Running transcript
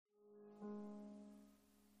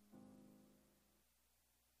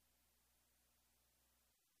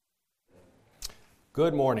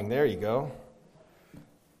Good morning. There you go.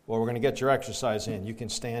 Well, we're going to get your exercise in. You can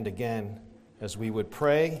stand again as we would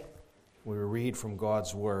pray. We will read from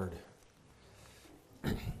God's Word.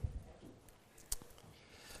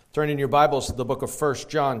 Turn in your Bibles to the book of 1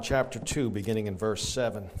 John chapter 2, beginning in verse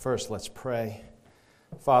 7. First, let's pray.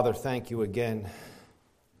 Father, thank you again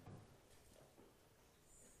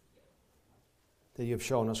that you have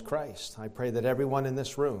shown us Christ. I pray that everyone in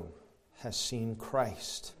this room has seen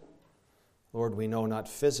Christ. Lord, we know not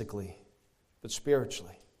physically, but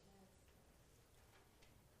spiritually.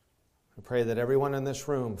 I pray that everyone in this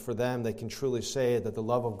room, for them, they can truly say that the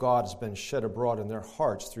love of God has been shed abroad in their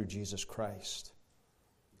hearts through Jesus Christ.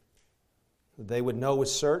 That they would know with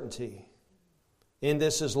certainty, in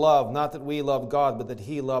this is love, not that we loved God, but that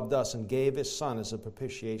He loved us and gave His Son as a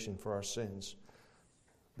propitiation for our sins,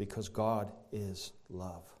 because God is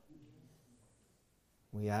love.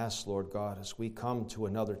 We ask, Lord God, as we come to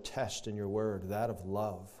another test in your word, that of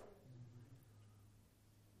love,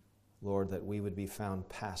 Lord, that we would be found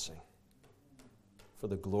passing. For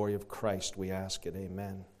the glory of Christ, we ask it.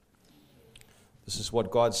 Amen. This is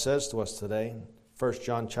what God says to us today. 1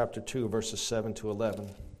 John chapter 2, verses 7 to 11.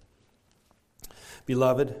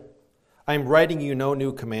 Beloved, I am writing you no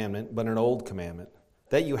new commandment, but an old commandment,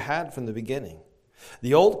 that you had from the beginning.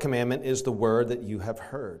 The old commandment is the word that you have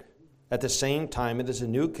heard. At the same time, it is a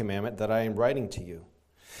new commandment that I am writing to you,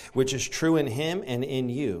 which is true in him and in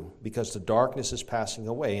you, because the darkness is passing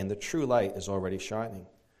away and the true light is already shining.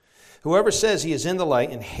 Whoever says he is in the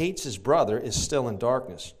light and hates his brother is still in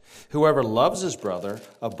darkness. Whoever loves his brother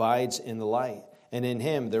abides in the light, and in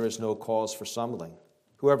him there is no cause for stumbling.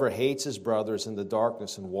 Whoever hates his brother is in the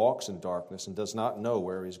darkness and walks in darkness and does not know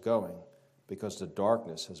where he is going, because the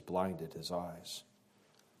darkness has blinded his eyes.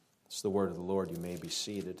 It's the word of the Lord. You may be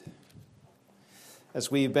seated. As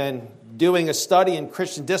we've been doing a study in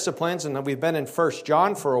Christian disciplines, and we've been in 1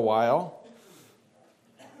 John for a while,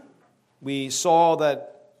 we saw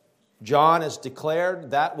that John has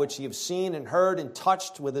declared that which he has seen and heard and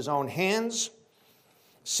touched with his own hands,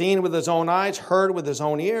 seen with his own eyes, heard with his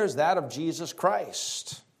own ears, that of Jesus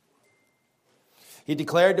Christ. He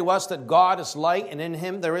declared to us that God is light, and in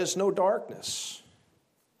him there is no darkness.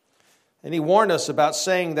 And he warned us about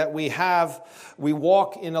saying that we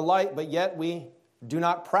walk in the light, but yet we do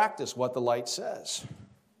not practice what the light says.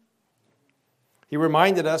 He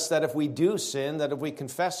reminded us that if we do sin, that if we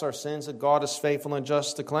confess our sins, that God is faithful and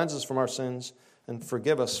just to cleanse us from our sins and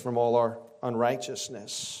forgive us from all our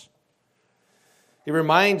unrighteousness. He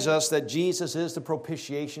reminds us that Jesus is the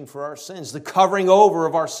propitiation for our sins, the covering over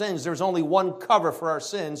of our sins. There's only one cover for our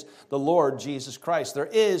sins, the Lord Jesus Christ. There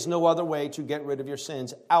is no other way to get rid of your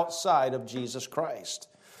sins outside of Jesus Christ.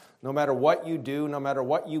 No matter what you do, no matter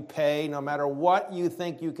what you pay, no matter what you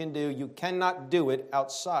think you can do, you cannot do it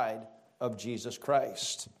outside of Jesus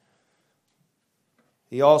Christ.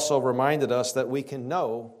 He also reminded us that we can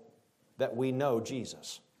know that we know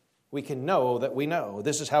Jesus. We can know that we know.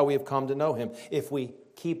 This is how we have come to know him. If we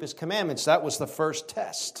keep his commandments, that was the first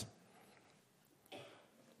test.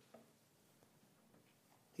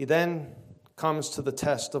 He then comes to the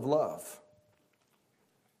test of love.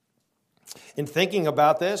 In thinking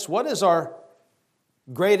about this, what is our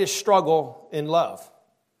greatest struggle in love?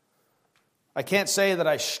 I can't say that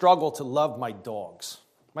I struggle to love my dogs.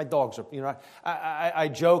 My dogs are, I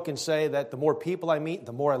joke and say that the more people I meet,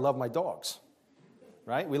 the more I love my dogs.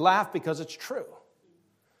 Right? We laugh because it's true.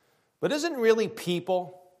 But isn't really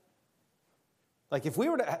people, like if we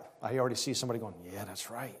were to, I already see somebody going, yeah, that's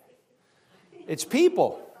right. It's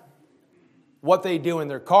people. What they do in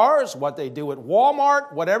their cars, what they do at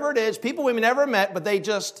Walmart, whatever it is, people we've never met, but they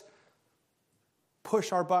just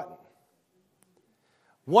push our button.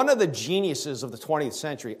 One of the geniuses of the 20th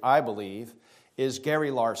century, I believe, is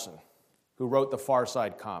Gary Larson, who wrote the Far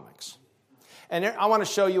Side comics. And I want to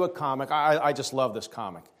show you a comic. I just love this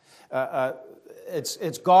comic.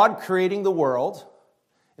 It's God creating the world.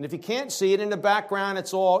 And if you can't see it in the background,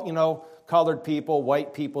 it's all, colored people,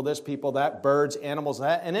 white people, this people, that, birds, animals,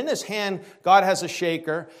 that. And in his hand, God has a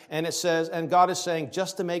shaker, and it says, and God is saying,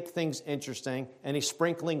 just to make things interesting, and he's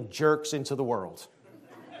sprinkling jerks into the world.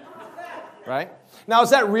 Right? Now,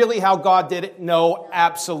 is that really how God did it? No,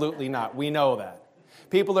 absolutely not. We know that.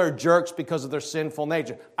 People are jerks because of their sinful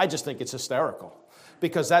nature. I just think it's hysterical,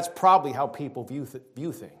 because that's probably how people view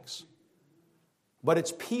things. But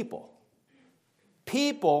it's people.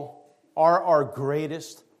 People are our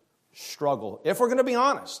greatest struggle, if we're going to be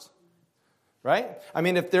honest, right? I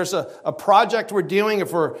mean, if there's a project we're doing,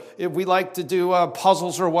 if we like to do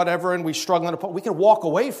puzzles or whatever, and we struggle, we can walk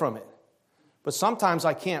away from it. But sometimes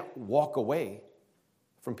I can't walk away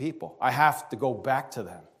from people. I have to go back to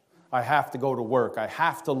them. I have to go to work, I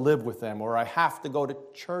have to live with them, or I have to go to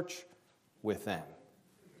church with them.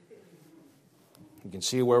 You can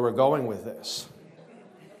see where we're going with this.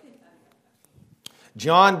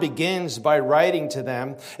 John begins by writing to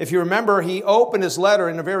them. If you remember, he opened his letter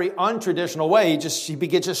in a very untraditional way. He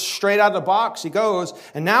begins just straight out of the box. He goes,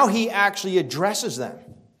 and now he actually addresses them.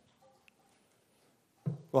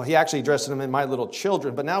 Well, he actually addressed them in my little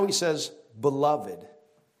children, but now he says, beloved.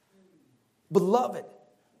 Beloved.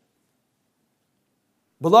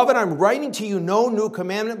 Beloved, I'm writing to you no new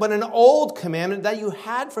commandment, but an old commandment that you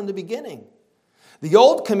had from the beginning. The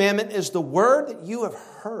old commandment is the word that you have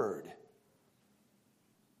heard.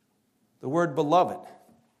 The word beloved,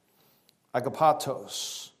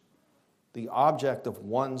 agapatos, the object of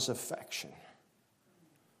one's affection.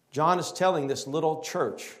 John is telling this little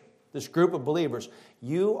church, this group of believers,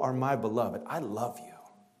 you are my beloved. I love you.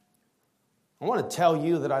 I want to tell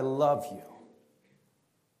you that I love you.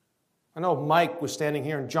 I know Mike was standing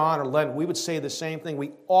here and John or Len, we would say the same thing.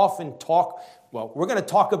 We often talk, well, we're going to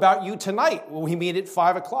talk about you tonight. We meet at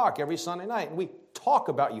 5 o'clock every Sunday night, and we talk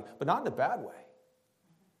about you, but not in a bad way.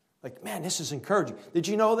 Like, man, this is encouraging. Did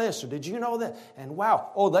you know this? Or did you know that? And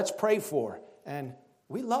wow, oh, let's pray for. And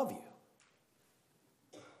we love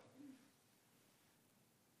you.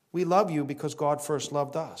 We love you because God first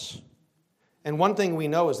loved us. And one thing we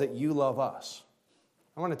know is that you love us.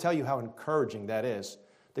 I want to tell you how encouraging that is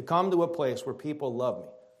to come to a place where people love me.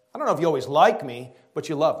 I don't know if you always like me, but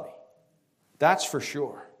you love me. That's for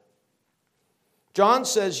sure. John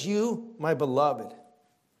says, you, my beloved.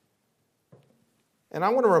 And I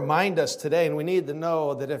want to remind us today, and we need to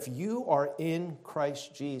know that if you are in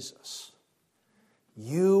Christ Jesus,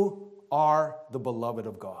 you are the beloved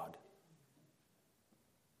of God.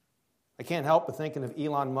 I can't help but thinking of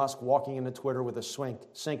Elon Musk walking into Twitter with a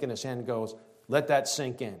sink in his hand and goes, let that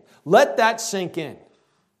sink in. Let that sink in.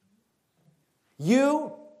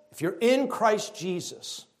 You, if you're in Christ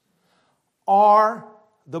Jesus, are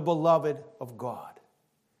the beloved of God.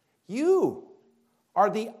 You are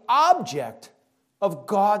the object of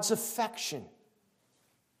God's affection.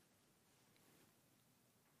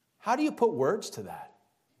 How do you put words to that?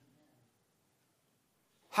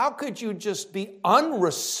 How could you just be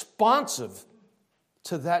unresponsive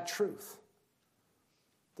to that truth?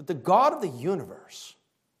 That the God of the universe,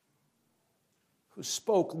 who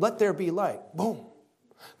spoke, let there be light, boom.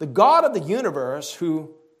 The God of the universe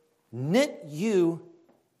who knit you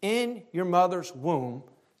in your mother's womb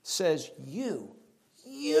says, you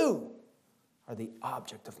are the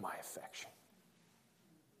object of my affection.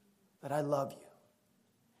 That I love you.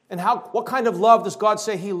 And what kind of love does God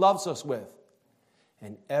say He loves us with?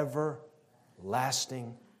 An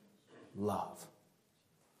everlasting love.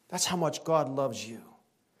 That's how much God loves you.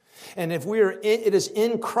 And if it is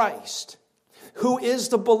in Christ, who is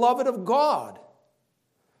the beloved of God,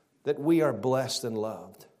 that we are blessed and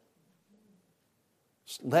loved.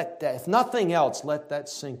 If nothing else, let that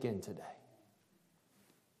sink in today.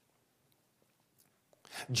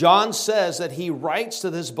 John says that he writes to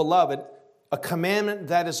this beloved a commandment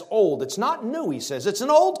that is old. It's not new, he says. It's an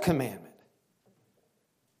old commandment.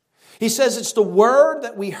 He says it's the word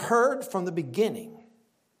that we heard from the beginning.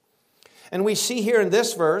 And we see here in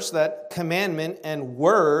this verse that commandment and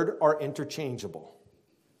word are interchangeable.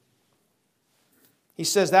 He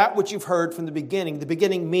says that which you've heard from the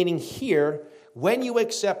beginning meaning here, when you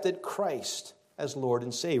accepted Christ as Lord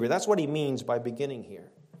and Savior. That's what he means by beginning here.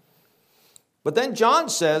 But then John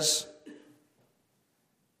says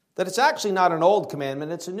that it's actually not an old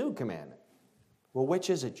commandment, it's a new commandment. Well, which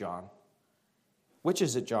is it, John? Which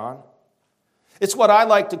is it, John? It's what I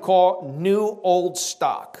like to call new old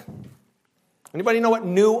stock. Anybody know what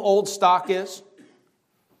new old stock is?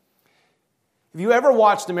 If you ever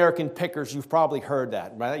watched American Pickers, you've probably heard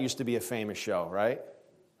that, right? That used to be a famous show, right?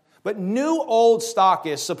 But new old stock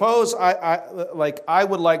is, suppose I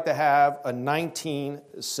would like to have a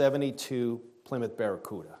 1972 Plymouth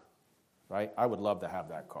Barracuda, right? I would love to have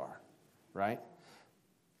that car, right?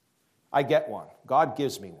 I get one. God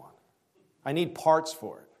gives me one. I need parts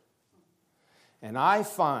for it. And I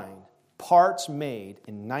find parts made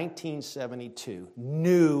in 1972,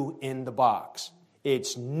 new in the box.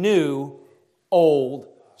 It's new old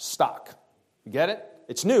stock. You get it?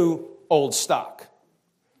 It's new old stock.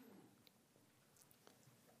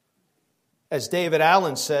 As David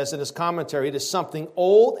Allen says in his commentary, it is something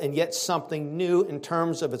old and yet something new in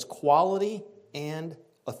terms of its quality and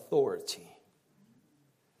authority.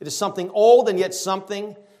 It is something old and yet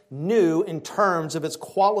something new in terms of its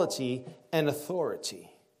quality and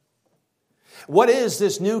authority. What is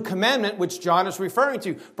this new commandment which John is referring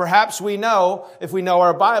to? Perhaps we know, if we know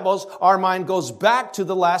our Bibles, our mind goes back to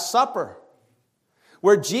the Last Supper,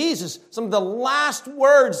 where Jesus, some of the last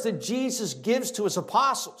words that Jesus gives to his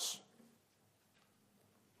apostles,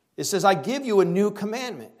 it says, I give you a new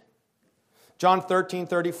commandment. John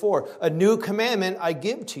 13:34, a new commandment I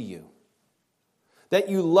give to you, that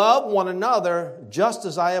you love one another just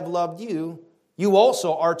as I have loved you. You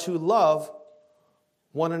also are to love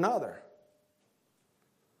one another.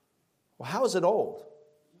 Well, how is it old?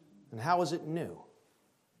 And how is it new?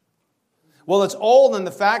 Well, it's old in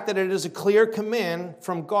the fact that it is a clear command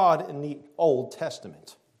from God in the Old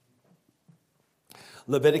Testament.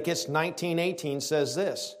 Leviticus 19:18 says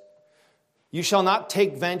this, you shall not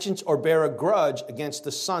take vengeance or bear a grudge against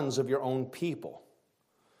the sons of your own people,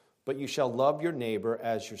 but you shall love your neighbor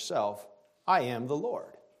as yourself. I am the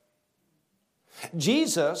Lord.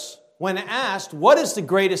 Jesus, when asked what is the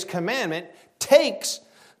greatest commandment, takes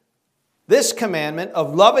this commandment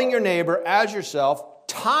of loving your neighbor as yourself,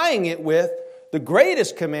 tying it with the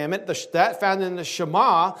greatest commandment, that found in the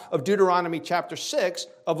Shema of Deuteronomy chapter 6,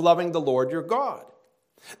 of loving the Lord your God.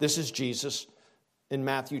 This is Jesus in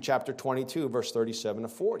Matthew chapter 22, verse 37 to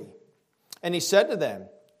 40. And he said to them,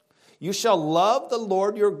 you shall love the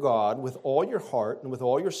Lord your God with all your heart and with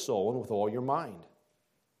all your soul and with all your mind.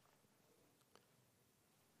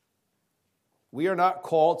 We are not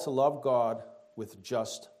called to love God with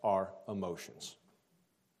just our emotions.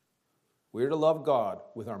 We are to love God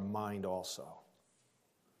with our mind also.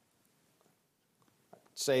 I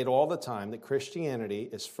say it all the time that Christianity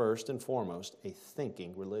is first and foremost a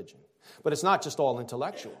thinking religion. But it's not just all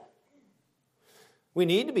intellectual. We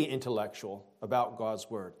need to be intellectual about God's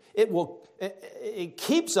word. It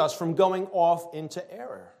keeps us from going off into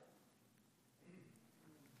error.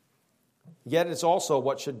 Yet it's also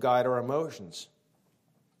what should guide our emotions.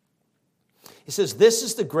 He says, this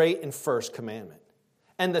is the great and first commandment,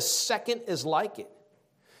 and the second is like it.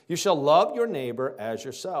 You shall love your neighbor as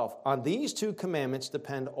yourself. On these two commandments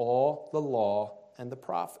depend all the law and the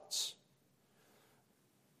prophets.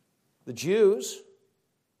 The Jews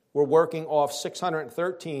were working off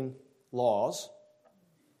 613 laws.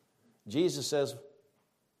 Jesus says,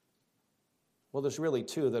 well, there's really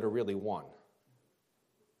two that are really one.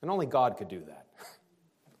 And only God could do that.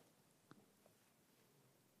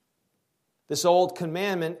 This old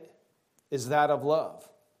commandment is that of love.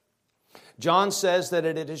 John says that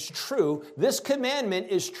it is true. This commandment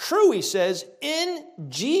is true, he says, in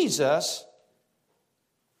Jesus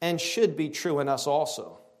and should be true in us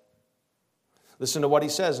also. Listen to what he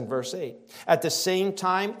says in verse 8. At the same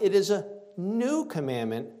time, it is a new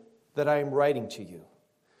commandment that I am writing to you,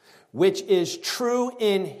 which is true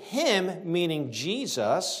in him, meaning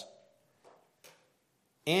Jesus,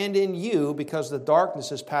 and in you, because the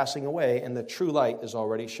darkness is passing away and the true light is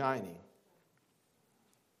already shining.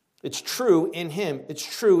 It's true in him. It's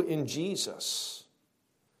true in Jesus.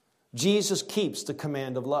 Jesus keeps the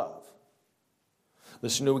command of love.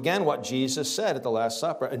 Listen to again what Jesus said at the Last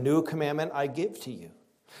Supper. A new commandment I give to you,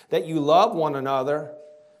 that you love one another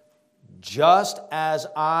just as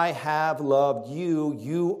I have loved you,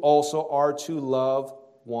 you also are to love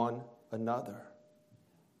one another.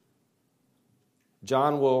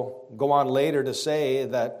 John will go on later to say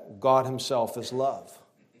that God himself is love.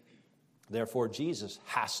 Therefore, Jesus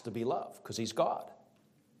has to be love because he's God.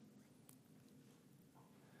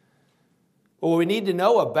 What we need to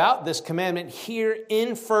know about this commandment here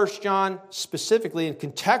in 1 John specifically and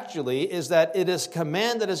contextually is that it is a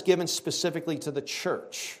command that is given specifically to the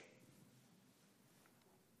church.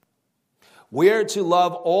 We are to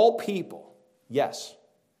love all people, yes,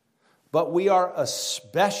 but we are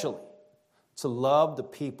especially to love the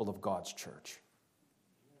people of God's church.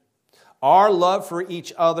 Our love for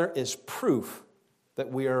each other is proof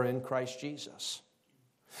that we are in Christ Jesus.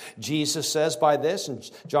 Jesus says by this, in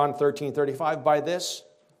John 13:35, by this,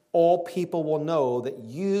 all people will know that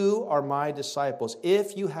you are my disciples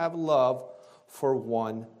if you have love for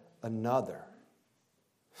one another.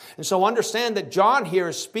 And so understand that John here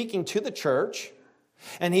is speaking to the church,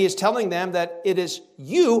 and he is telling them that it is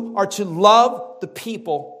you are to love the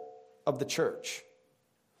people of the church.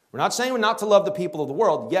 We're not saying we're not to love the people of the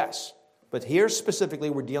world, yes. But here specifically,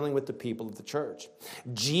 we're dealing with the people of the church.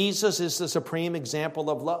 Jesus is the supreme example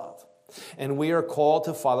of love, and we are called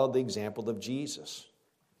to follow the example of Jesus.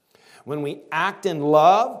 When we act in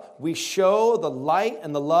love, we show the light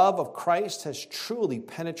and the love of Christ has truly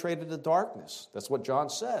penetrated the darkness. That's what John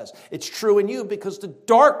says. It's true in you because the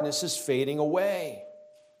darkness is fading away.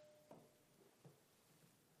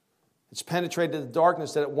 It's penetrated the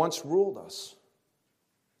darkness that it once ruled us.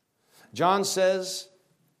 John says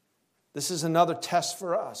This is another test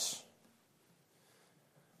for us.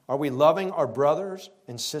 Are we loving our brothers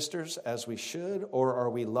and sisters as we should, or are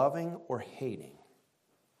we loving or hating?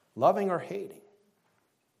 Loving or hating?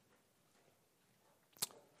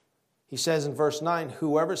 He says in verse 9,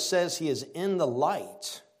 whoever says he is in the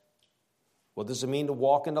light, what does it mean to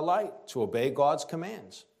walk in the light? To obey God's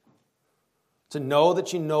commands. To know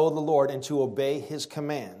that you know the Lord and to obey his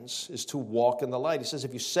commands is to walk in the light. He says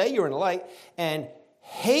if you say you're in the light and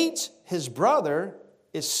hate his brother,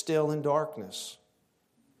 is still in darkness.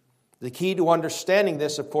 The key to understanding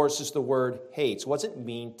this, of course, is the word hates. What does it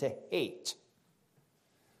mean to hate?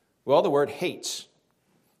 Well, the word hates,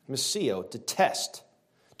 miseo, detest,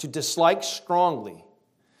 to dislike strongly,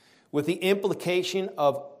 with the implication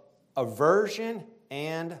of aversion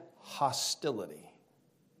and hostility.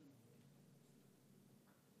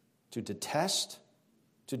 To detest,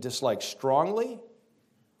 to dislike strongly,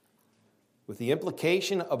 with the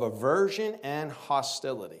implication of aversion and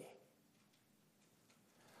hostility.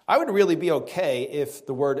 I would really be okay if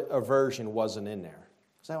the word aversion wasn't in there.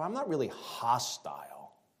 So I'm not really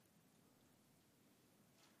hostile.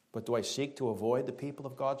 But do I seek to avoid the people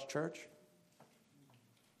of God's church?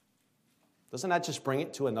 Doesn't that just bring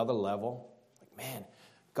it to another level? Like, man,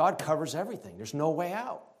 God covers everything. There's no way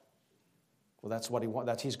out. Well, that's what he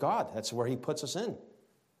wants. He's God. That's where he puts us in.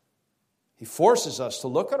 He forces us to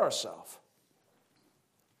look at ourselves.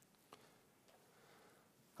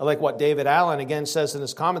 I like what David Allen again says in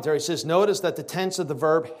his commentary. He says, notice that the tense of the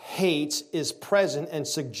verb hates is present and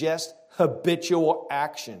suggests habitual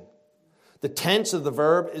action. The tense of the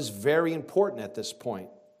verb is very important at this point.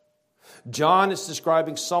 John is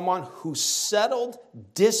describing someone whose settled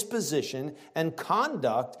disposition and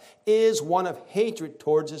conduct is one of hatred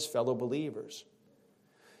towards his fellow believers.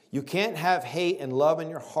 You can't have hate and love in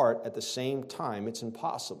your heart at the same time. It's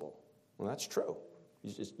impossible. Well, that's true.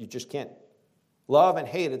 You just can't love and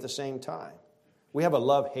hate at the same time. We have a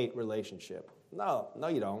love-hate relationship. No,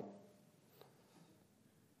 you don't.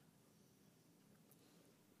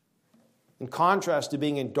 In contrast to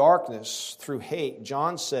being in darkness through hate,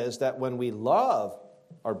 John says that when we love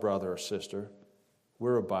our brother or sister,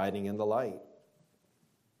 we're abiding in the light.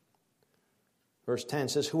 Verse 10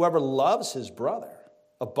 says, whoever loves his brother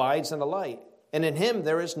abides in the light, and in him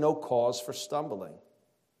there is no cause for stumbling.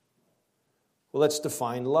 Well, let's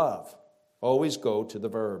define love. Always go to the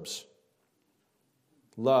verbs.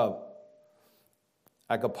 Love,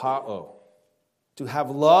 agapao. To have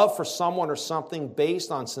love for someone or something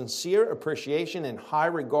based on sincere appreciation and high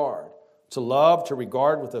regard. To love, to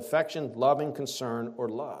regard with affection, loving concern, or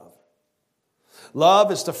love.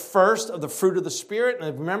 Love is the first of the fruit of the Spirit.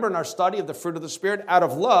 And remember in our study of the fruit of the Spirit, out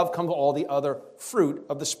of love comes all the other fruit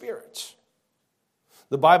of the Spirit.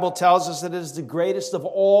 The Bible tells us that it is the greatest of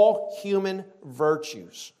all human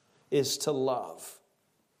virtues is to love.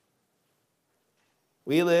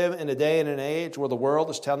 We live in a day and an age where the world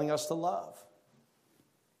is telling us to love.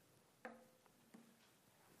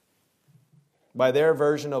 By their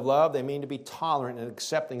version of love, they mean to be tolerant and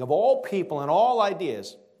accepting of all people and all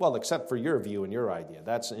ideas. Well, except for your view and your idea.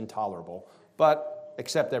 That's intolerable. But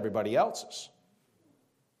accept everybody else's.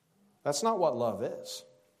 That's not what love is.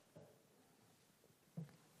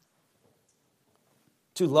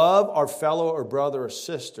 To love our fellow or brother or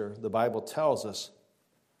sister, the Bible tells us,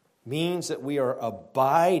 means that we are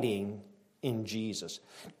abiding in Jesus.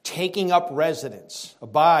 Taking up residence,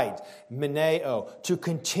 abide, meneo, to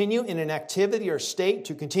continue in an activity or state,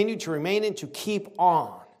 to continue to remain in, to keep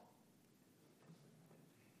on.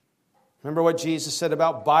 Remember what Jesus said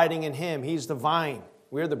about abiding in him. He's the vine.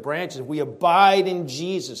 We're the branches. We abide in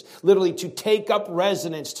Jesus. Literally to take up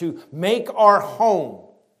residence, to make our home.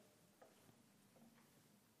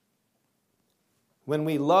 When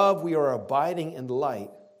we love, we are abiding in the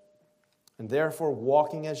light and therefore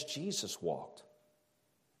walking as Jesus walked.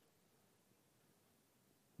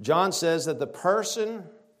 John says that the person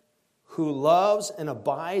who loves and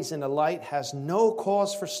abides in the light has no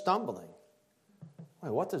cause for stumbling.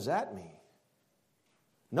 Wait, what does that mean?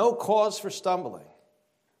 No cause for stumbling.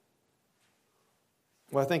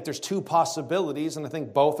 Well, I think there's two possibilities, and I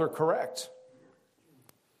think both are correct.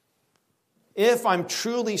 If I'm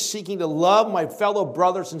truly seeking to love my fellow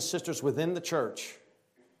brothers and sisters within the church,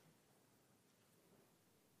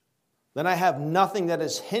 then I have nothing that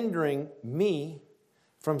is hindering me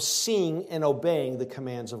from seeing and obeying the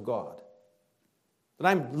commands of God. That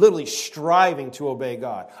I'm literally striving to obey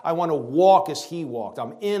God. I want to walk as he walked.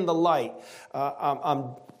 I'm in the light.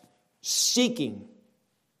 I'm seeking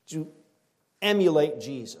to emulate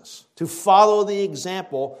Jesus, to follow the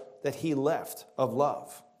example that he left of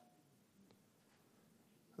love.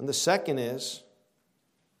 And the second is,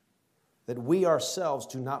 that we ourselves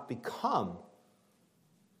do not become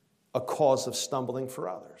a cause of stumbling for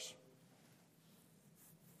others.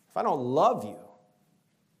 If I don't love you,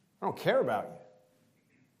 I don't care about you.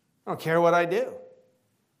 I don't care what I do.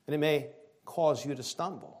 And it may cause you to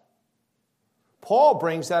stumble. Paul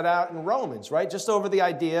brings that out in Romans, right? Just over the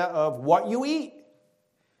idea of what you eat.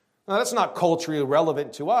 Now, that's not culturally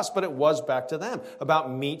relevant to us, but it was back to them, about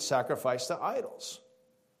meat sacrificed to idols.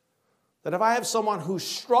 That if I have someone who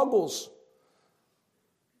struggles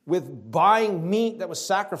with buying meat that was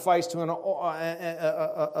sacrificed to an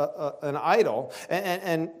idol,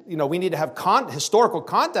 and you know, we need to have historical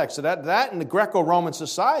context to that in the Greco-Roman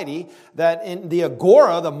society, that in the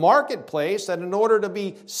agora, the marketplace, that in order to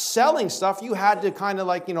be selling stuff, you had to kind of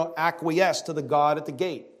like, you know, acquiesce to the god at the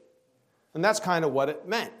gate. And that's kind of what it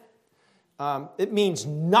meant. It means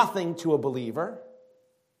nothing to a believer.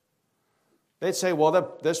 They'd say,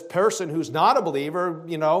 well, this person who's not a believer,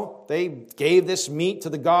 you know, they gave this meat to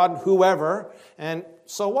the god whoever, and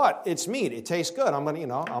so what? It's meat. It tastes good. I'm going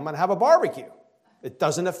to have a barbecue. It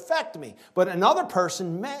doesn't affect me. But another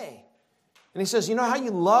person may. And he says, you know how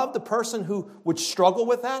you love the person who would struggle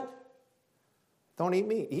with that? Don't eat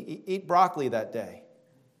meat. Eat broccoli that day.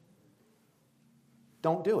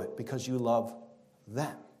 Don't do it because you love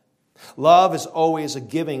them. Love is always a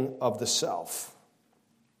giving of the self.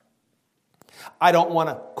 I don't want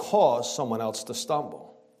to cause someone else to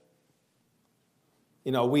stumble.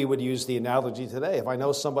 You know, we would use the analogy today. If I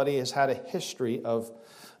know somebody has had a history of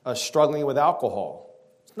struggling with alcohol,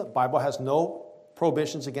 the Bible has no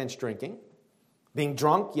prohibitions against drinking. Being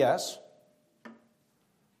drunk, yes.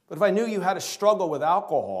 But if I knew you had a struggle with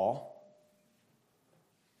alcohol,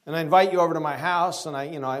 and I invite you over to my house, and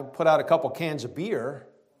I put out a couple cans of beer,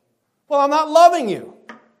 well, I'm not loving you,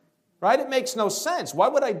 right? It makes no sense. Why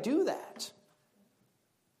would I do that?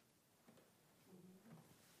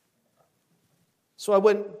 So I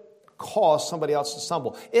wouldn't cause somebody else to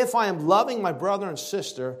stumble. If I am loving my brother and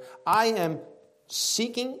sister, I am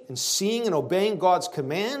seeking and seeing and obeying God's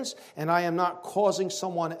commands, and I am not causing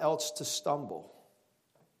someone else to stumble.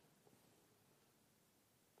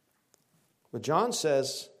 But John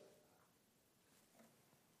says,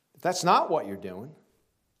 if that's not what you're doing,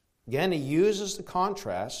 again, he uses the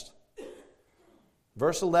contrast.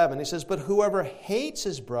 Verse 11, he says, but whoever hates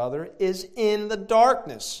his brother is in the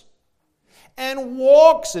darkness and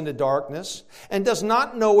walks in the darkness and does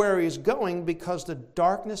not know where he is going because the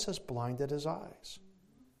darkness has blinded his eyes.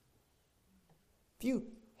 If you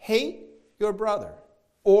hate your brother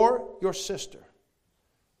or your sister,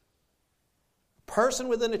 a person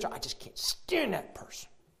within the church, I just can't stand that person.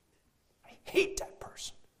 I hate that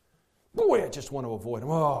person. Boy, I just want to avoid him.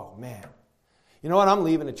 Oh, man. You know what? I'm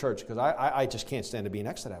leaving the church because I just can't stand to be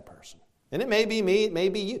next to that person. And it may be me, it may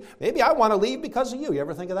be you. Maybe I want to leave because of you. You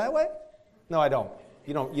ever think of that way? No, I don't.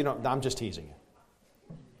 You don't. I'm just teasing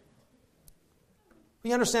you.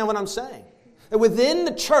 You understand what I'm saying? That within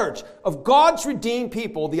the church of God's redeemed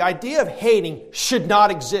people, the idea of hating should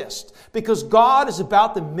not exist because God is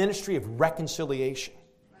about the ministry of reconciliation.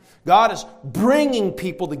 God is bringing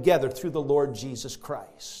people together through the Lord Jesus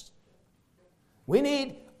Christ. We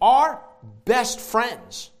need our best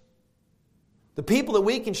friends, the people that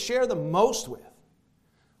we can share the most with,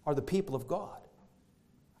 are the people of God.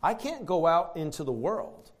 I can't go out into the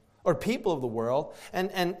world or people of the world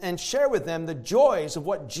and share with them the joys of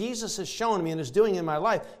what Jesus has shown me and is doing in my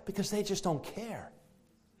life because they just don't care.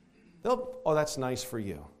 Oh, that's nice for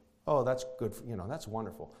you. Oh, that's good for, that's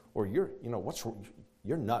wonderful. Or you're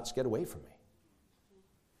nuts. Get away from me.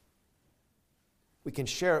 We can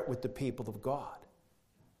share it with the people of God.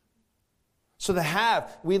 So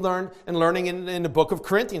we learned and learning in the book of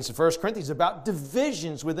Corinthians, the 1 Corinthians, about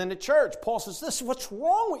divisions within the church. Paul says, this is what's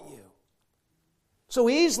wrong with you. So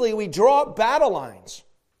easily we draw up battle lines.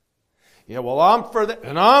 Yeah, well, I'm for that,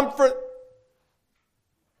 and I'm for...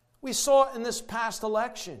 We saw it in this past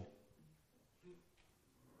election.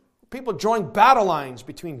 People drawing battle lines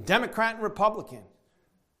between Democrat and Republican.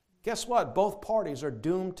 Guess what? Both parties are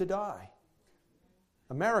doomed to die.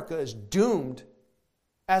 America is doomed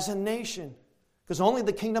as a nation. Because only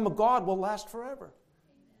the kingdom of God will last forever.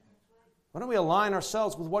 Why don't we align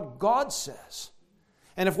ourselves with what God says?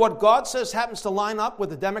 And if what God says happens to line up with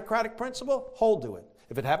the democratic principle, hold to it.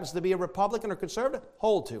 If it happens to be a Republican or conservative,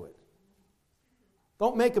 hold to it.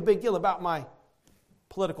 Don't make a big deal about my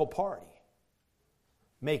political party.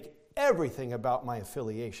 Make everything about my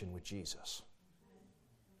affiliation with Jesus.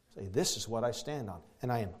 Say, this is what I stand on,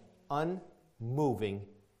 and I am unmoving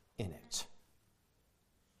in it.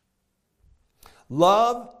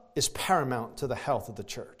 Love is paramount to the health of the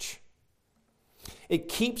church. It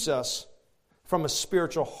keeps us from a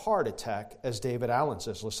spiritual heart attack, as David Allen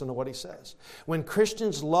says. Listen to what he says. When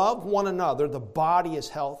Christians love one another, the body is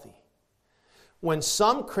healthy. When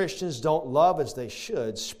some Christians don't love as they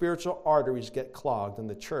should, spiritual arteries get clogged and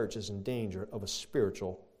the church is in danger of a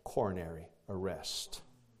spiritual coronary arrest.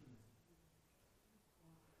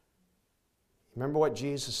 Remember what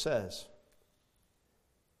Jesus says.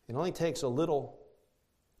 It only takes a little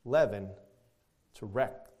leaven to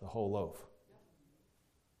wreck the whole loaf.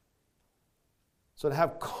 So to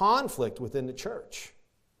have conflict within the church.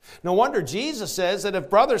 No wonder Jesus says that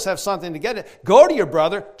if brothers have something to get it, go to your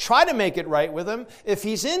brother, try to make it right with him. If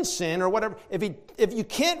he's in sin or whatever, if you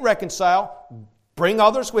can't reconcile, bring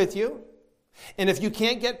others with you. And if you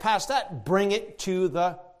can't get past that, bring it to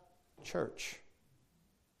the church.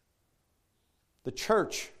 The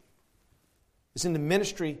church is in the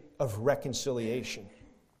ministry of reconciliation.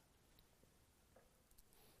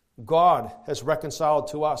 God has reconciled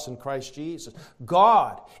to us in Christ Jesus.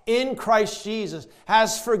 God, in Christ Jesus,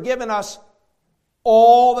 has forgiven us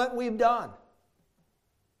all that we've done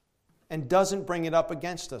and doesn't bring it up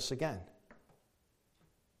against us again.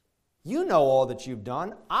 You know all that you've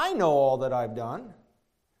done. I know all that I've done.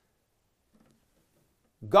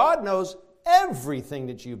 God knows everything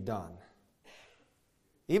that you've done.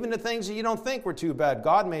 Even the things that you don't think were too bad,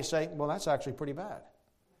 God may say, well, that's actually pretty bad.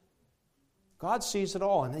 God sees it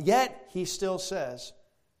all, and yet He still says,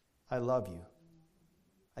 I love you.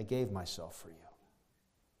 I gave myself for you.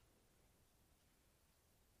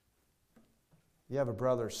 You have a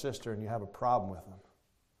brother or sister and you have a problem with them.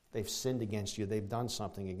 They've sinned against you. They've done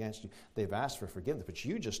something against you. They've asked for forgiveness, but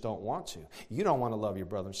you just don't want to. You don't want to love your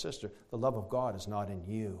brother and sister. The love of God is not in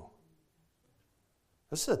you.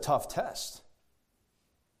 This is a tough test.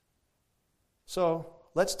 So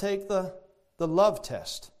let's take the love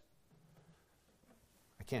test.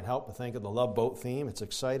 I can't help but think of the Love Boat theme. It's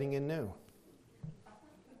exciting and new.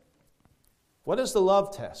 What is the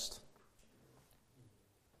love test?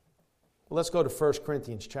 Well, let's go to 1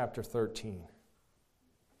 Corinthians chapter 13.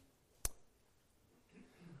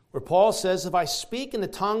 Where Paul says, if I speak in the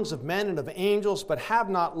tongues of men and of angels but have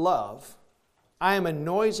not love, I am a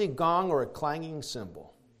noisy gong or a clanging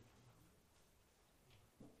cymbal.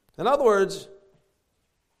 In other words,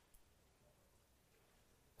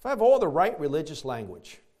 if I have all the right religious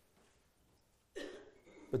language,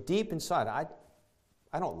 but deep inside,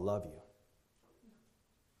 I don't love you.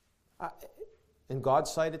 In God's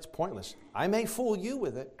sight, it's pointless. I may fool you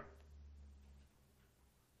with it.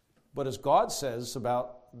 But as God says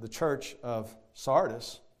about the church of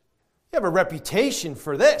Sardis, you have a reputation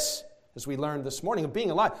for this, as we learned this morning, of being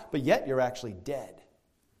alive, but yet you're actually dead.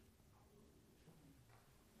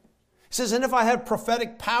 He says, and if I have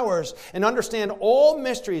prophetic powers and understand all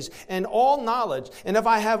mysteries and all knowledge, and if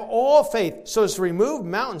I have all faith so as to remove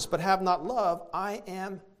mountains but have not love, I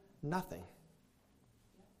am nothing.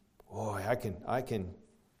 Boy, I can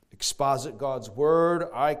exposit God's word.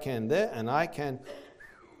 I can this, and I can.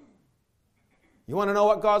 You want to know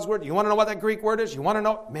what God's word? You want to know what that Greek word is? You want to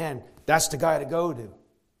know? Man, that's the guy to go to.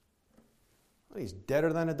 Well, he's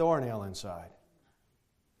deader than a doornail inside.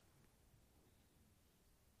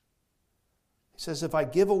 He says, if I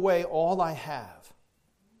give away all I have,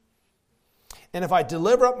 and if I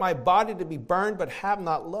deliver up my body to be burned but have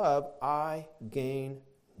not love, I gain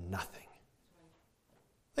nothing.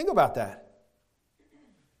 Think about that.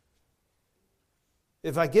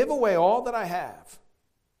 If I give away all that I have,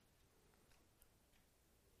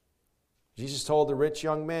 Jesus told the rich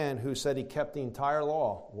young man who said he kept the entire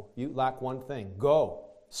law, you lack one thing. Go,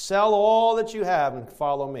 sell all that you have and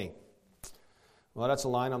follow me. Well, that's a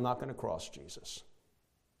line I'm not going to cross, Jesus.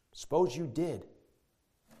 Suppose you did.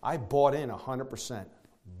 I bought in 100%.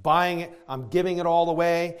 Buying it, I'm giving it all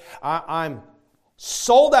away. I'm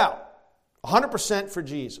sold out 100% for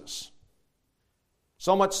Jesus.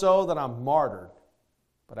 So much so that I'm martyred.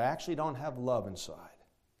 But I actually don't have love inside.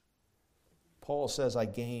 Paul says I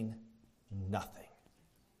gain nothing.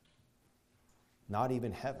 Not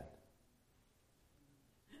even heaven.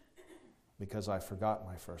 Because I forgot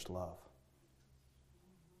my first love.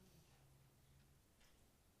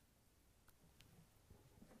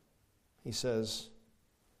 He says,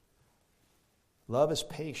 love is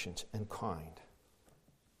patient and kind.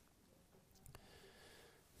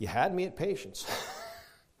 You had me at patience,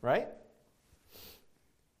 right?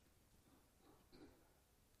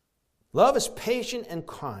 Love is patient and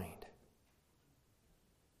kind.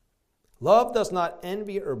 Love does not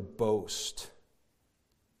envy or boast.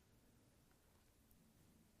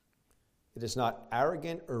 It is not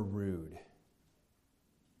arrogant or rude.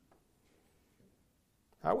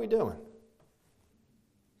 How are we doing?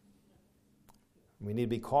 We need to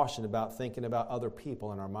be cautious about thinking about other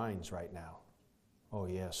people in our minds right now. Oh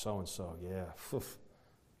yeah, so-and-so, yeah. Oof.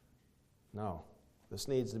 No, this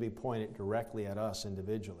needs to be pointed directly at us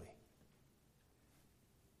individually.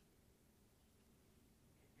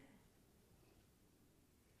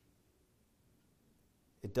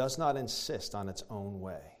 It does not insist on its own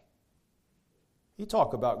way. You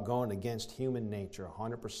talk about going against human nature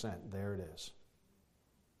 100%. There it is.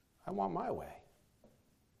 I want my way.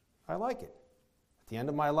 I like it. At the end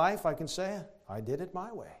of my life, I can say, I did it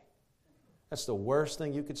my way. That's the worst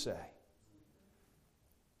thing you could say.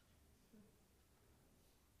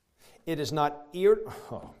 It is not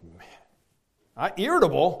irritable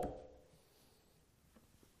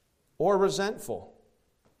or resentful.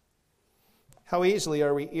 How easily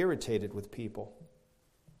are we irritated with people?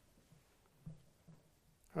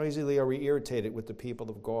 How easily are we irritated with the people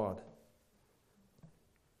of God?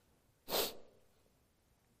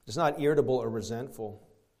 It's not irritable or resentful.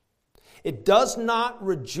 It does not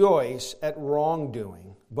rejoice at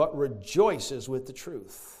wrongdoing, but rejoices with the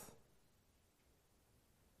truth.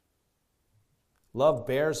 Love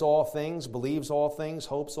bears all things, believes all things,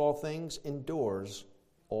 hopes all things, endures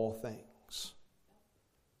all things.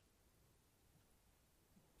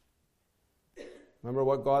 Remember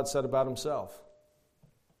what God said about himself.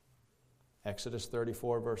 Exodus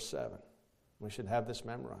 34, verse 7. We should have this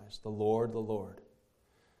memorized. The Lord,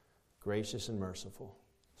 gracious and merciful,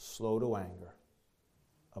 slow to anger,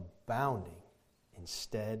 abounding in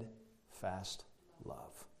steadfast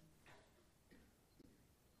love.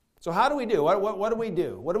 So how do we do? What do we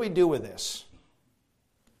do? What do we do with this?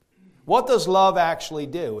 What does love actually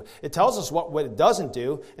do? It tells us what it doesn't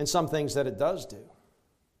do and some things that it does do.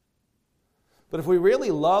 But if we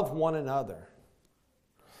really love one another,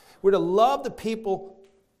 we're to love the people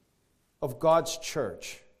of God's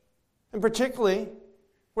church. And particularly,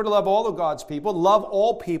 we're to love all of God's people. Love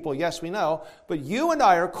all people, yes, we know. But you and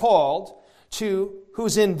I are called to,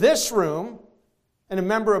 who's in this room, and a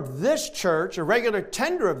member of this church, a regular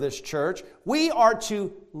tender of this church, we are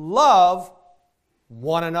to love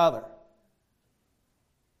one another.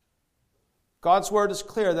 God's word is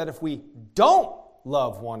clear that if we don't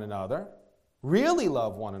love one another, really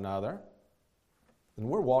love one another, then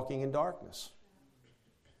we're walking in darkness.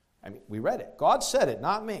 I mean, we read it. God said it,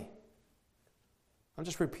 not me. I'm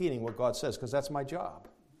just repeating what God says because that's my job.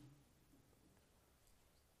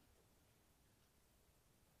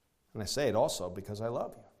 And I say it also because I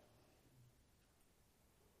love you.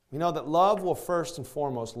 We know that love will first and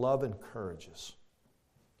foremost, love encourages.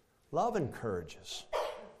 Love encourages.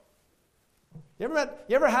 You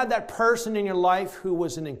ever had that person in your life who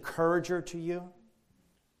was an encourager to you?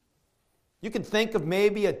 You can think of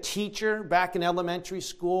maybe a teacher back in elementary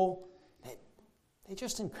school. They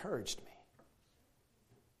just encouraged me.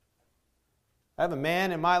 I have a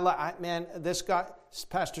man in my life, this guy,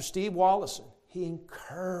 Pastor Steve Wallison. He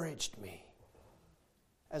encouraged me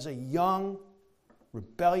as a young,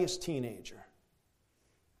 rebellious teenager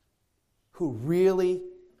who really,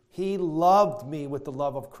 he loved me with the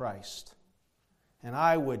love of Christ. And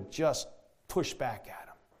I would just push back at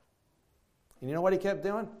him. And you know what he kept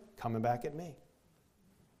doing? Coming back at me.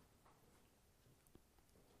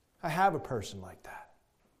 I have a person like that.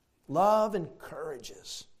 Love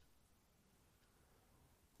encourages.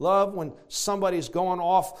 Love when somebody's going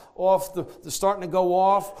starting to go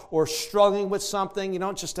off or struggling with something. You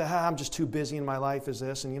don't just, I'm just too busy in my life as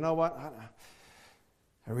this. And you know what?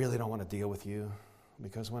 I really don't want to deal with you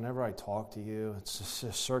because whenever I talk to you, it's just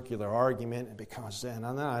a circular argument. And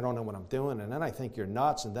then I don't know what I'm doing. And then I think you're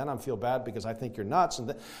nuts. And then I feel bad because I think you're nuts.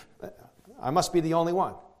 And I must be the only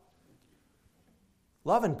one.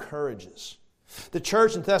 Love encourages. The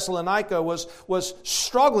church in Thessalonica was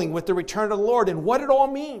struggling with the return of the Lord and what it all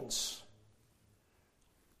means.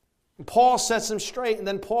 And Paul sets them straight, and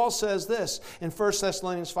then Paul says this in 1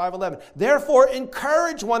 Thessalonians 5:11. Therefore,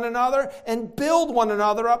 encourage one another and build one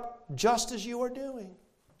another up just as you are doing.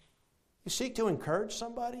 You seek to encourage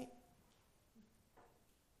somebody?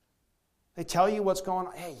 They tell you what's going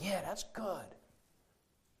on. Hey, yeah, that's good.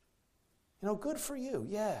 Good for you,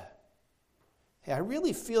 yeah. Hey, I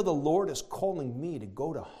really feel the Lord is calling me to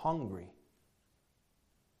go to Hungary.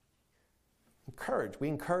 Encourage. We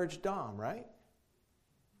encourage Dom, right?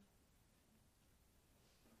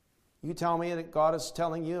 You tell me that God is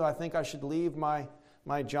telling you, I think I should leave my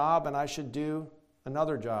job and I should do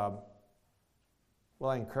another job. Will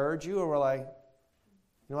I encourage you or will I, you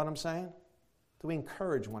know what I'm saying? Do we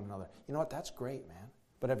encourage one another? You know what, that's great, man.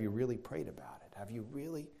 But have you really prayed about it? Have you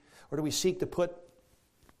really? Or do we seek to put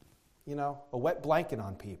a wet blanket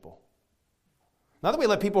on people? Not that we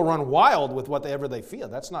let people run wild with whatever they feel.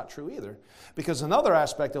 That's not true either. Because another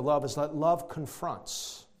aspect of love is that love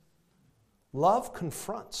confronts. Love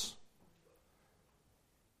confronts.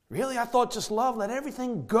 Really? I thought just love, let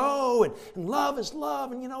everything go, and love is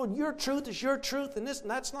love, and and your truth is your truth, and this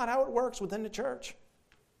and that's not how it works within the church.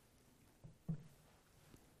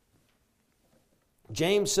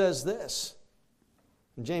 James says this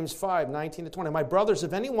in James 5:19-20. My brothers,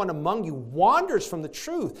 if anyone among you wanders from the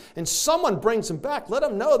truth and someone brings him back, let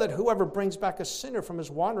him know that whoever brings back a sinner from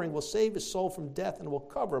his wandering will save his soul from death and will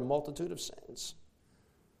cover a multitude of sins.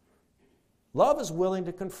 Love is willing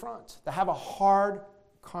to confront, to have a hard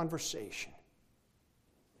conversation.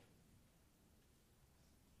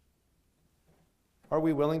 Are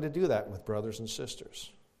we willing to do that with brothers and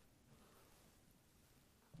sisters?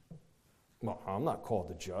 Well, I'm not called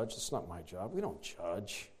to judge. It's not my job. We don't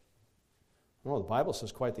judge. No, the Bible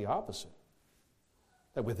says quite the opposite.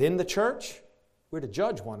 That within the church, we're to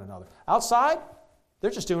judge one another. Outside,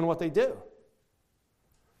 they're just doing what they do.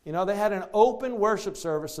 They had an open worship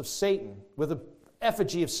service of Satan with an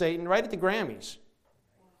effigy of Satan right at the Grammys.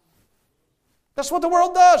 That's what the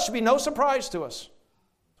world does. Should be no surprise to us. So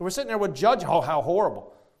we're sitting there with judge, oh, how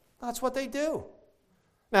horrible. That's what they do.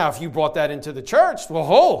 Now, if you brought that into the church, well,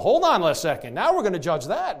 hold on a second. Now we're going to judge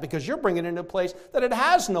that because you're bringing it into a place that it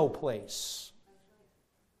has no place.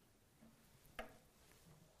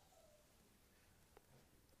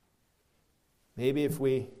 Maybe if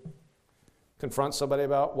we confront somebody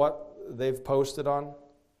about what they've posted on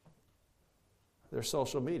their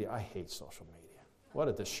social media. I hate social media. What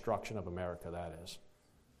a destruction of America that is.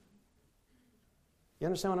 You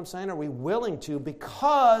understand what I'm saying? Are we willing to,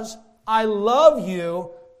 because I love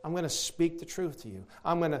you, I'm going to speak the truth to you.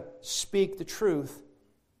 I'm going to speak the truth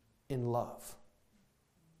in love.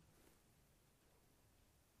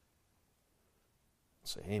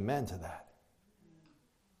 Say amen to that.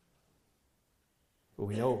 But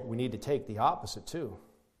we know we need to take the opposite too.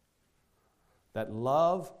 That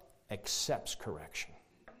love accepts correction.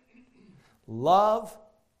 Love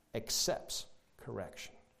accepts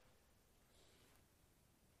correction.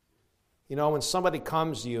 When somebody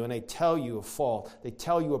comes to you and they tell you a fault, they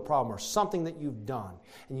tell you a problem or something that you've done,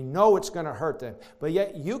 and you know it's going to hurt them, but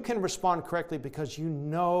yet you can respond correctly because you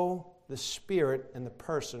know the spirit and the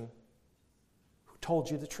person who told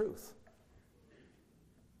you the truth.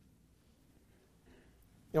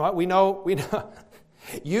 You know what? We know.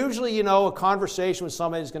 Usually, a conversation with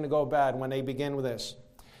somebody is going to go bad when they begin with this.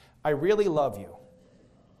 I really love you.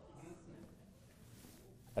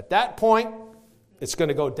 At that point, it's going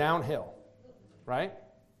to go downhill, right?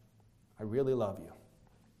 I really love you.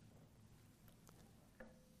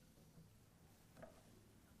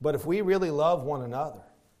 But if we really love one another,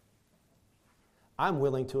 I'm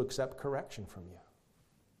willing to accept correction from you.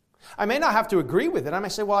 I may not have to agree with it. I may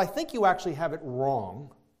say, well, I think you actually have it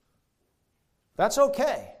wrong. That's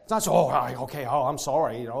okay. It's not so, I'm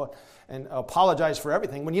sorry, and apologize for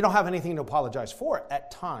everything when you don't have anything to apologize for at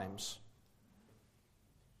times.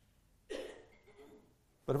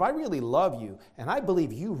 But if I really love you, and I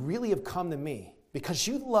believe you really have come to me because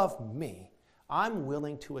you love me, I'm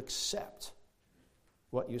willing to accept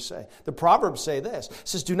what you say. The Proverbs say this. It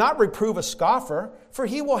says, do not reprove a scoffer, for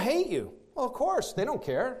he will hate you. Well, of course, they don't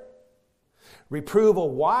care. Reprove a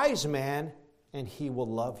wise man, and he will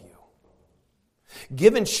love you.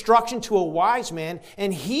 Give instruction to a wise man,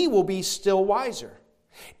 and he will be still wiser.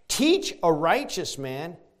 Teach a righteous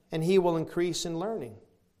man, and he will increase in learning.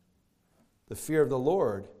 The fear of the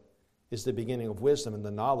Lord is the beginning of wisdom, and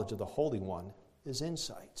the knowledge of the Holy One is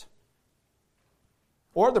insight.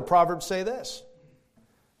 Or the Proverbs say this.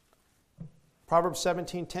 Proverbs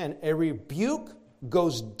 17:10, a rebuke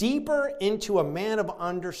goes deeper into a man of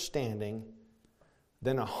understanding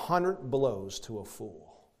than 100 blows to a fool.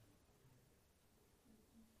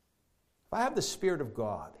 If I have the Spirit of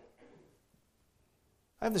God,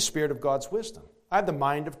 I have the Spirit of God's wisdom. I have the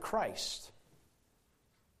mind of Christ.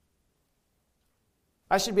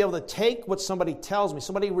 I should be able to take what somebody tells me.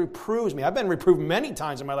 Somebody reproves me. I've been reproved many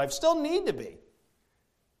times in my life, still need to be.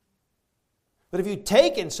 But if you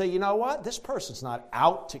take it and say, you know what, this person's not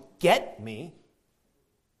out to get me.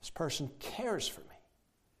 This person cares for me.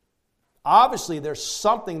 Obviously, there's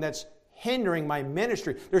something that's hindering my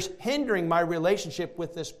ministry. There's hindering my relationship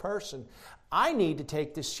with this person. I need to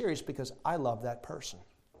take this serious because I love that person.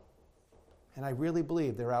 And I really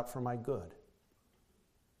believe they're out for my good.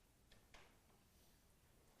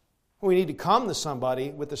 We need to come to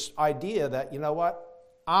somebody with this idea that, you know what,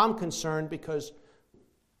 I'm concerned because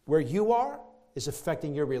where you are is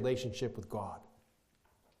affecting your relationship with God.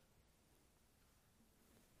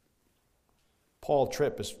 Paul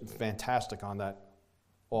Tripp is fantastic on that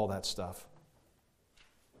all that stuff.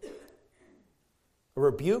 A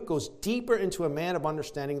rebuke goes deeper into a man of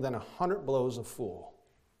understanding than 100 blows a fool.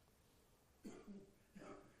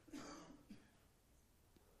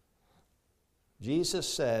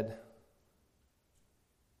 Jesus said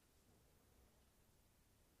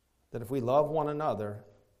that if we love one another,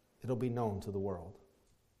 it'll be known to the world.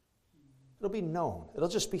 It'll be known. It'll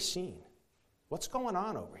just be seen. What's going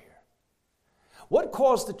on over here? What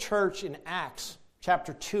caused the church in Acts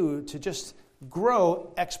chapter 2 to just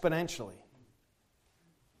grow exponentially?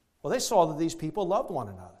 Well, they saw that these people loved one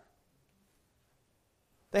another.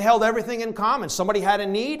 They held everything in common. Somebody had a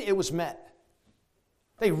need, it was met.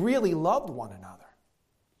 They really loved one another.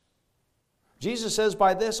 Jesus says,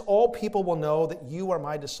 by this all people will know that you are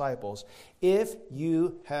my disciples, if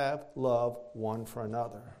you have love one for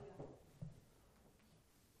another.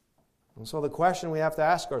 And so the question we have to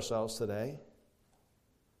ask ourselves today,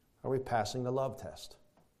 are we passing the love test?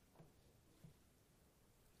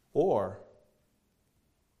 Or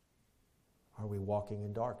are we walking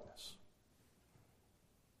in darkness?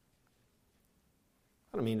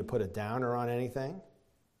 I don't mean to put a downer on anything,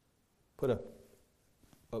 put a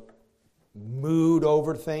mood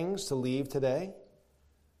over things to leave today.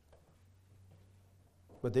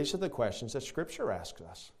 But these are the questions that Scripture asks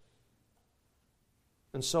us.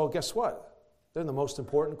 And so guess what? They're the most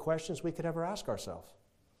important questions we could ever ask ourselves.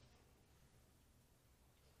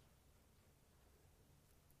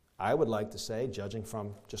 I would like to say, judging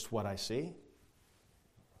from just what I see,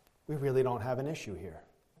 we really don't have an issue here,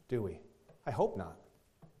 do we? I hope not.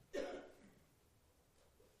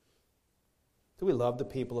 Do we love the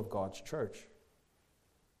people of God's church?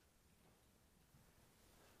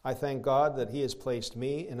 I thank God that He has placed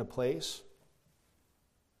me in a place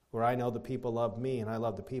where I know the people love me and I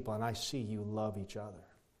love the people, and I see you love each other.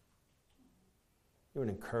 You're an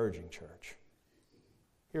encouraging church.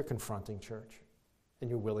 You're a confronting church, and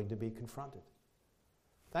you're willing to be confronted.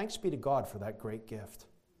 Thanks be to God for that great gift.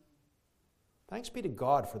 Thanks be to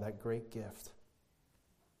God for that great gift.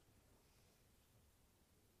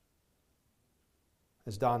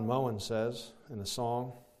 As Don Moen says in the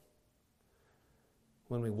song,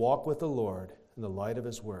 when we walk with the Lord in the light of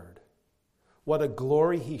His word, what a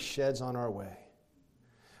glory He sheds on our way.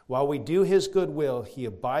 While we do His good will, He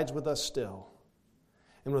abides with us still,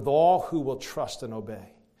 and with all who will trust and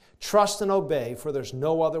obey. Trust and obey, for there's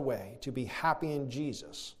no other way to be happy in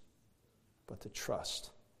Jesus but to trust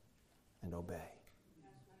and obey.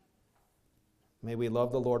 May we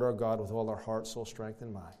love the Lord our God with all our heart, soul, strength,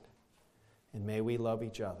 and mind. And may we love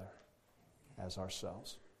each other as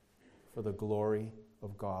ourselves for the glory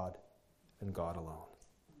of God and God alone.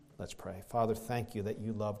 Let's pray. Father, thank you that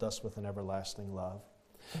you loved us with an everlasting love.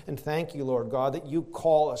 And thank you, Lord God, that you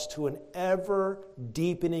call us to an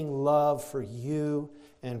ever-deepening love for you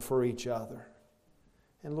and for each other.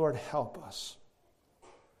 And Lord, help us.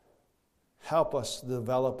 Help us to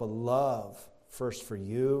develop a love first for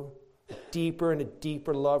you, a deeper and a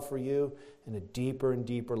deeper love for you, and a deeper and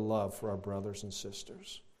deeper love for our brothers and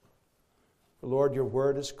sisters. For Lord, your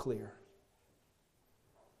word is clear.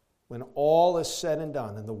 When all is said and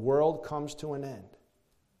done and the world comes to an end,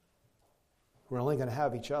 we're only going to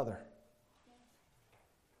have each other.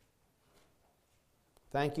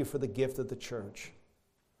 Thank you for the gift of the church.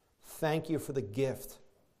 Thank you for the gift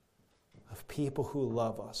of people who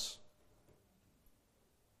love us,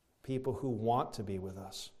 people who want to be with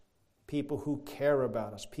us, people who care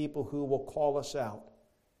about us, people who will call us out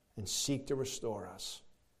and seek to restore us.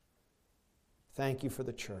 Thank you for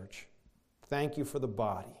the church. Thank you for the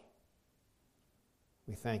body.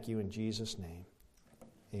 We thank you in Jesus' name.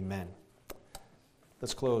 Amen.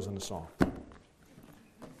 Let's close on the song.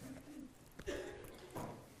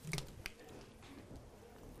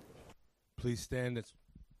 Please stand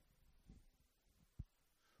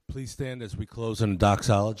as we close in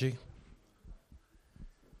doxology.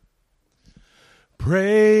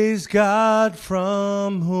 Praise God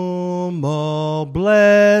from whom all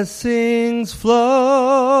blessings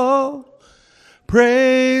flow.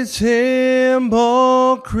 Praise Him,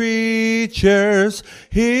 all creatures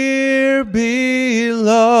here below.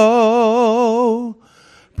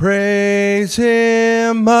 Praise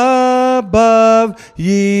Him above,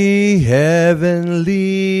 ye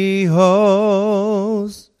heavenly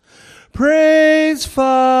hosts. Praise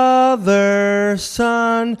Father,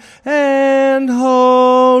 Son, and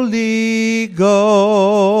Holy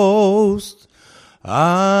Ghost.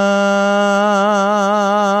 Amen.